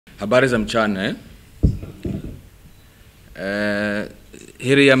Habari za mchana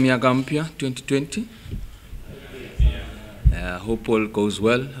heri ya miaka mpya 2020. I hope all goes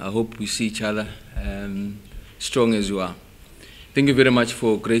well. I hope we see each other strong as you are. Thank you very much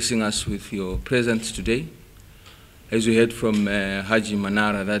for gracing us with your presence today. As we heard from Haji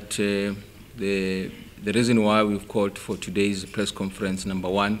Manara, that the reason why we've called for today's press conference, number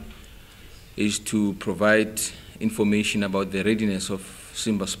one, is to provide information about the readiness of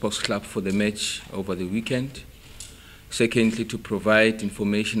Simba Sports Club for the match over the weekend. Secondly, to provide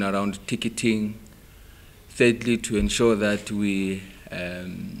information around ticketing. Thirdly, to ensure that we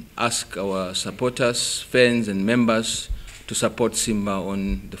ask our supporters, fans and members to support Simba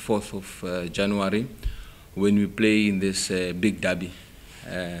on the 4th of January when we play in this big derby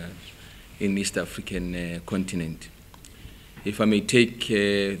in East African continent. If I may take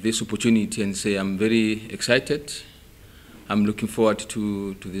this opportunity and say I'm very excited. I'm looking forward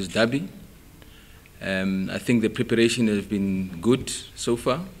to this derby. I think the preparation has been good so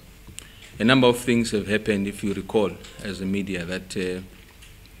far. A number of things have happened, if you recall, as a media, that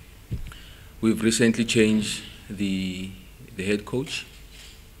we've recently changed the head coach.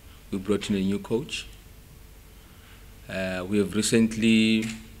 We brought in a new coach. We have recently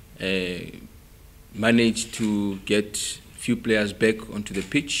managed to get few players back onto the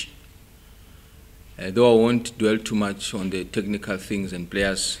pitch. Though I won't dwell too much on the technical things and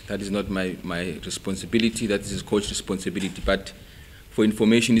players, that is not my responsibility, that is his coach's responsibility. But for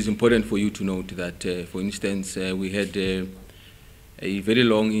information, it's important for you to note that, for instance, we had a very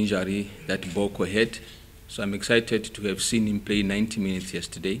long injury that Bongo had. So I'm excited to have seen him play 90 minutes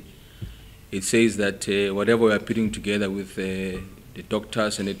yesterday. It says that whatever we are putting together with the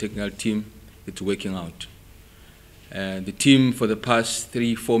doctors and the technical team, it's working out. The team for the past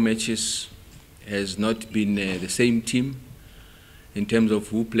 3-4 matches has not been the same team in terms of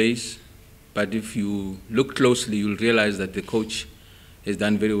who plays, but if you look closely, you'll realize that the coach has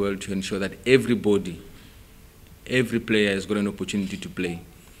done very well to ensure that everybody, every player has got an opportunity to play,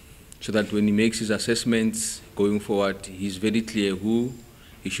 so that when he makes his assessments going forward, he's very clear who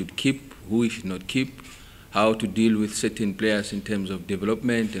he should keep, who he should not keep, how to deal with certain players in terms of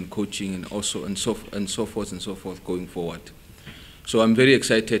development and coaching, and also and so forth going forward. So I'm very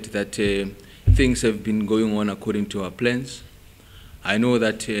excited that things have been going on according to our plans. I know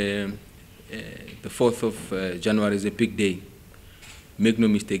that the 4th of January is a big day. Make no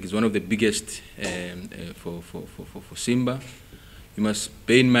mistake, it's one of the biggest for Simba. You must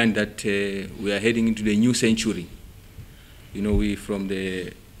bear in mind that we are heading into the new century. You know, we from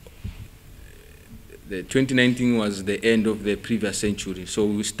the 2019 was the end of the previous century. So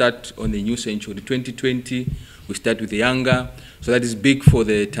we start on the new century. 2020, we start with the younger. So that is big for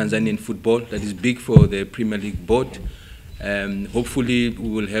the Tanzanian football. That is big for the Premier League board. Hopefully, we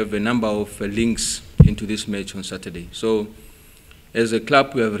will have a number of links into this match on Saturday. So as a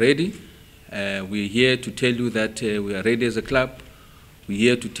club, we are ready. We're here to tell you that we are ready as a club. We're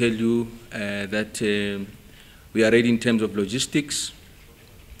here to tell you that we are ready in terms of logistics.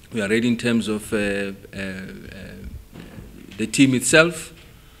 We are ready in terms of the team itself.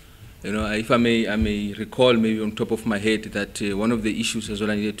 You know, if I may recall, maybe on top of my head, that one of the issues as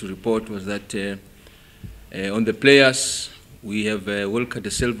well I needed to report was that on the players, we have Wilker the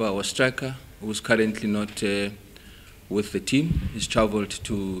Silva, our striker, who is currently not with the team. He's traveled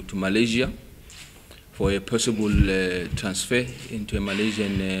to Malaysia for a possible transfer into a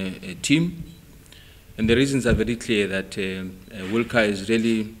Malaysian team. And the reasons are very clear that Wilker is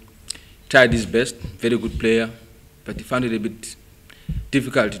really tried his best, very good player, but he found it a bit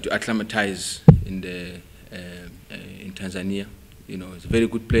difficult to acclimatize in Tanzania. You know, he's a very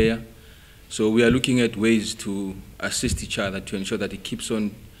good player. So we are looking at ways to assist each other to ensure that he keeps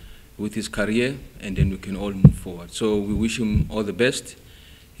on with his career, and then we can all move forward. So we wish him all the best.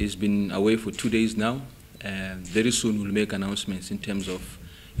 He's been away for 2 days now, and very soon we'll make announcements in terms of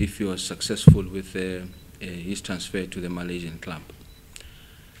if he was successful with his transfer to the Malaysian club.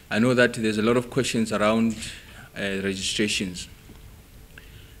 I know that there's a lot of questions around registrations.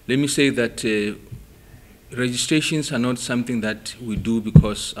 Let me say that registrations are not something that we do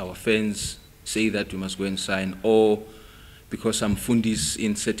because our fans say that we must go and sign, or because some fundis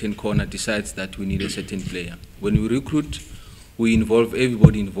in certain corner decides that we need a certain player. When we recruit, we involve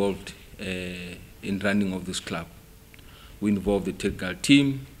everybody involved in running of this club. We involve the technical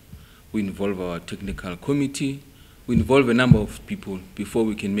team, we involve our technical committee, we involve a number of people before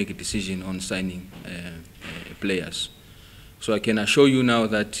we can make a decision on signing players. So I can assure you now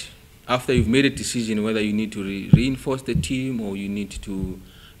that after you've made a decision whether you need to reinforce the team or you need to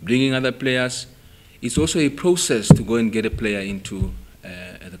bring in other players, it's also a process to go and get a player into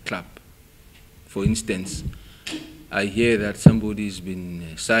at the club. For instance, I hear that somebody's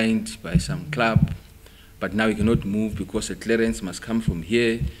been signed by some club, but now he cannot move because a clearance must come from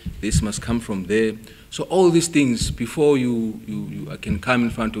here, this must come from there. So all these things, before I can come in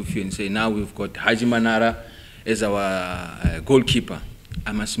front of you and say, now we've got Haji Manara as our goalkeeper,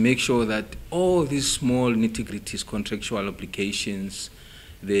 I must make sure that all these small nitty-gritties, contractual obligations,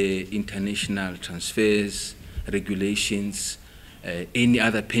 the international transfers, regulations, any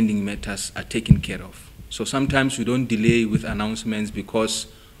other pending matters are taken care of. So sometimes we don't delay with announcements because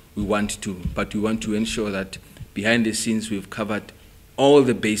we want to, but we want to ensure that behind the scenes we've covered all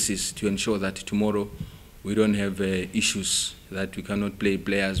the bases to ensure that tomorrow we don't have issues that we cannot play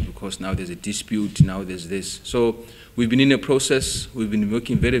players because now there's a dispute, now there's this. So we've been in a process, we've been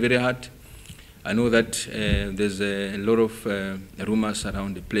working very, very hard. I know that there's a lot of rumors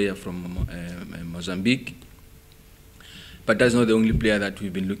around the player from Mozambique, but that's not the only player that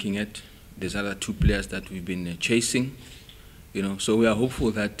we've been looking at. There's other 2 players that we've been chasing, you know. So we are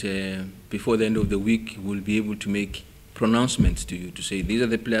hopeful that before the end of the week, we'll be able to make pronouncements to you to say these are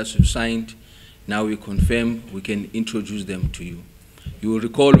the players who signed. Now we confirm, we can introduce them to you. You will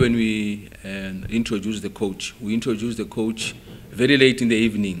recall when we introduced the coach. We introduced the coach very late in the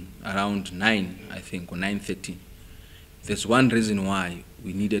evening, around 9, I think, or 9:30. There's one reason why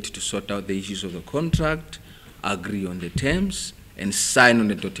we needed to sort out the issues of the contract, agree on the terms, and sign on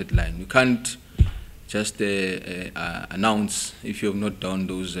the dotted line. You can't just announce if you have not done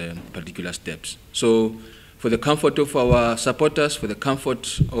those particular steps. So for the comfort of our supporters, for the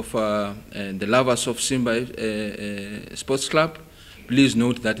comfort of the lovers of Simba Sports Club, please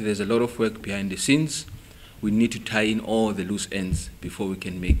note that there's a lot of work behind the scenes. We need to tie in all the loose ends before we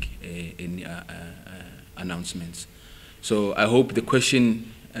can make any announcements. So I hope the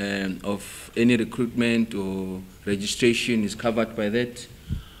question of any recruitment or registration is covered by that.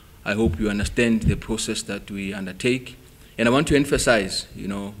 I hope you understand the process that we undertake. And I want to emphasize, you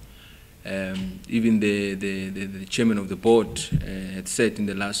know, even the chairman of the board had said in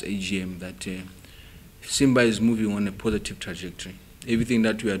the last AGM that Simba is moving on a positive trajectory. Everything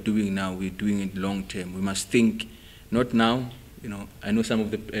that we are doing now, we're doing it long term. We must think, not now, you know. I know some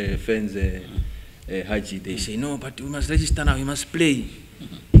of the fans, Haji, they say, no, but we must register now, we must play.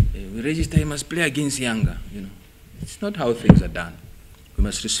 We register, we must play against Yanga, you know. It's not how things are done. We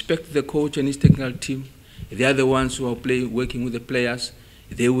must respect the coach and his technical team. They are the ones who are working with the players.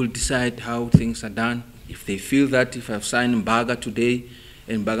 They will decide how things are done. If they feel that if I've signed Mbaga today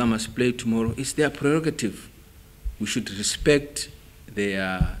and Mbaga must play tomorrow, it's their prerogative. We should respect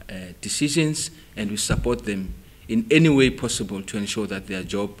their decisions and we support them in any way possible to ensure that their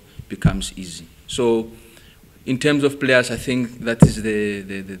job becomes easy. So in terms of players, I think that is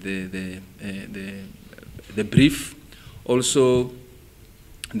the brief. Also,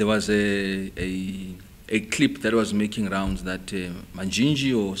 there was a clip that was making rounds that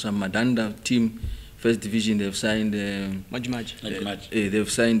Manjinji or some Madanda team, first division, they've signed they've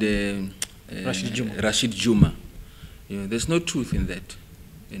signed Rashid Juma. You know, there's no truth in that.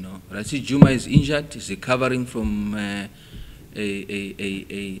 You know, Rashid Juma is injured. He's recovering from a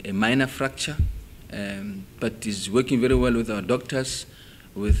minor fracture, but he's working very well with our doctors,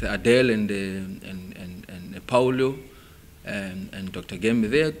 with Adele and Paulo. And Dr. Gembe,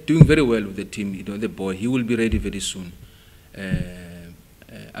 they are doing very well with the team. You know, the boy, he will be ready very soon.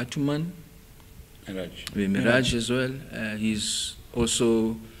 Atuman, Miraj as well. He's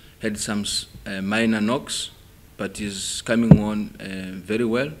also had some minor knocks, but he's coming on very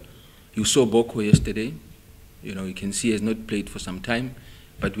well. You saw Boko yesterday. You know, you can see he has not played for some time,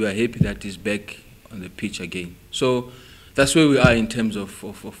 but we are happy that he's back on the pitch again. So that's where we are in terms of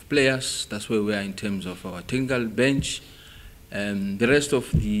players. That's where we are in terms of our technical bench. The rest of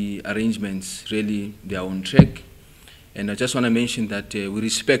the arrangements, really, they are on track. And I just want to mention that we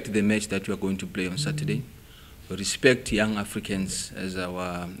respect the match that we are going to play on Saturday. We respect young Africans as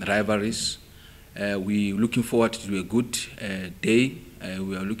our rivalries. We're looking forward to a good day.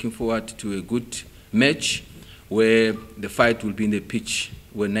 We are looking forward to a good match where the fight will be in the pitch,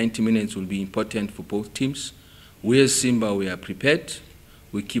 where 90 minutes will be important for both teams. We as Simba, we are prepared.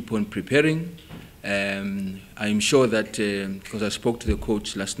 We keep on preparing. I'm sure that, because I spoke to the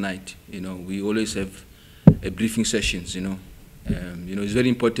coach last night, you know, we always have briefing sessions, you know. It's very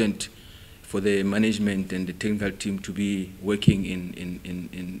important for the management and the technical team to be working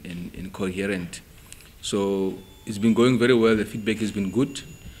in coherent. So it's been going very well. The feedback has been good.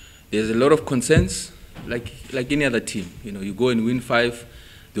 There's a lot of concerns, like any other team. You know, you go and win 5,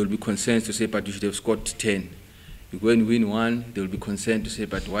 there will be concerns to say, but you should have scored 10. You go and win 1, there will be concern to say,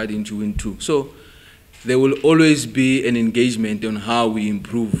 but why didn't you win 2? So there will always be an engagement on how we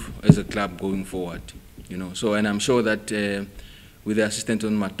improve as a club going forward. So, and I'm sure that with the assistant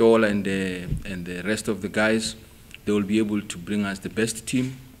on Matola and the rest of the guys, they will be able to bring us the best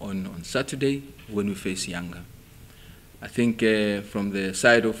team on Saturday when we face Yanga. I think from the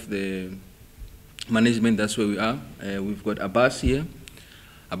side of the management, that's where we are. We've got Abbas here.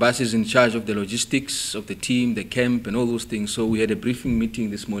 Abbas is in charge of the logistics of the team, the camp, and all those things. So we had a briefing meeting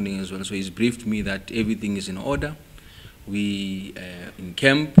this morning as well. So he's briefed me that everything is in order. We in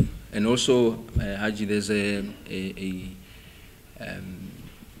camp, and also Haji, there's a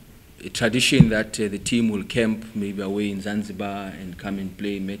tradition that the team will camp maybe away in Zanzibar and come and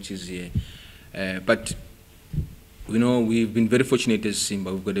play matches here. But we've been very fortunate as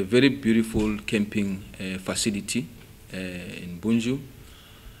Simba. We've got a very beautiful camping facility in Bunju.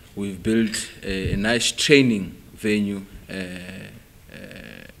 We've built a nice training venue at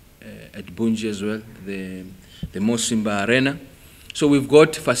Bunju as well, the Mo Simba Arena. So we've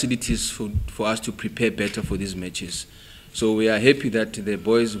got facilities for us to prepare better for these matches. So we are happy that the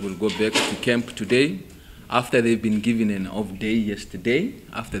boys will go back to camp today. After they've been given an off day yesterday,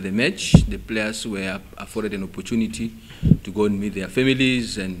 after the match, the players were afforded an opportunity to go and meet their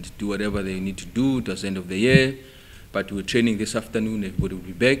families and do whatever they need to do towards the end of the year. But we're training this afternoon, everybody will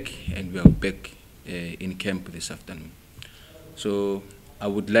be back, and we are back in camp this afternoon. So I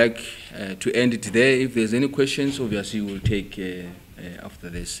would like to end it there. If there's any questions, obviously we'll take after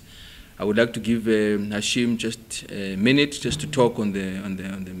this. I would like to give Hashim just a minute just to talk on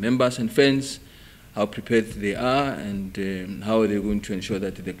the members and fans, how prepared they are, and how they're going to ensure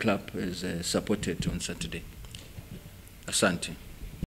that the club is supported on Saturday. Asante.